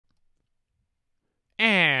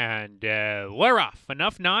They're off.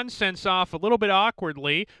 Enough Nonsense off a little bit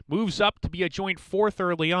awkwardly. Moves up to be a joint fourth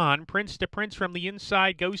early on. Prince to Prince from the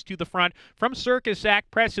inside goes to the front. From Circus Act,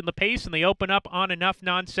 pressing the pace, and they open up on Enough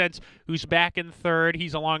Nonsense, who's back in third.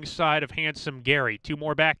 He's alongside of Handsome Gary. Two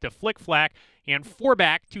more back to Flick Flack. And four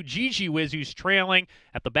back to Gigi Whiz, who's trailing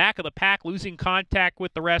at the back of the pack, losing contact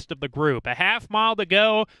with the rest of the group. A half mile to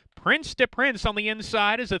go. Prince to Prince on the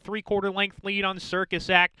inside is a three-quarter length lead on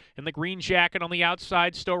Circus Act, and the green jacket on the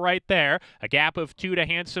outside still right there. A gap of two to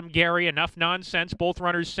Handsome Gary. Enough Nonsense. Both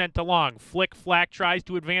runners sent along. Flick Flack tries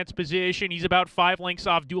to advance position. He's about 5 lengths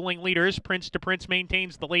off dueling leaders. Prince to Prince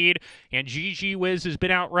maintains the lead, and Gigi Whiz has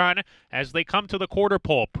been outrun as they come to the quarter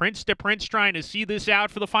pole. Prince to Prince trying to see this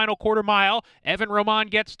out for the final quarter mile. Evan Roman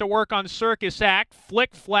gets to work on Circus Act.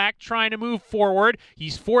 Flick Flack trying to move forward.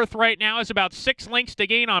 He's fourth right now. Is about 6 lengths to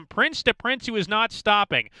gain on Prince to Prince, who is not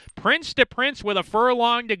stopping. Prince to Prince with a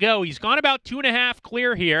furlong to go. He's gone about 2.5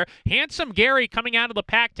 clear here. Handsome Gary coming out of the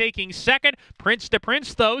pack taking second. Prince to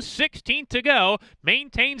Prince, though, 16th to go.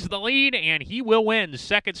 Maintains the lead, and he will win.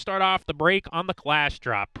 Second start off the break on the class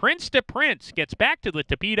drop. Prince to Prince gets back to the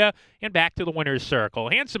Tapeta and back to the winner's circle.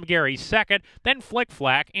 Handsome Gary second, then Flick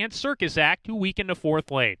Flack and Circus Act, who weakened to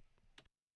fourth lane.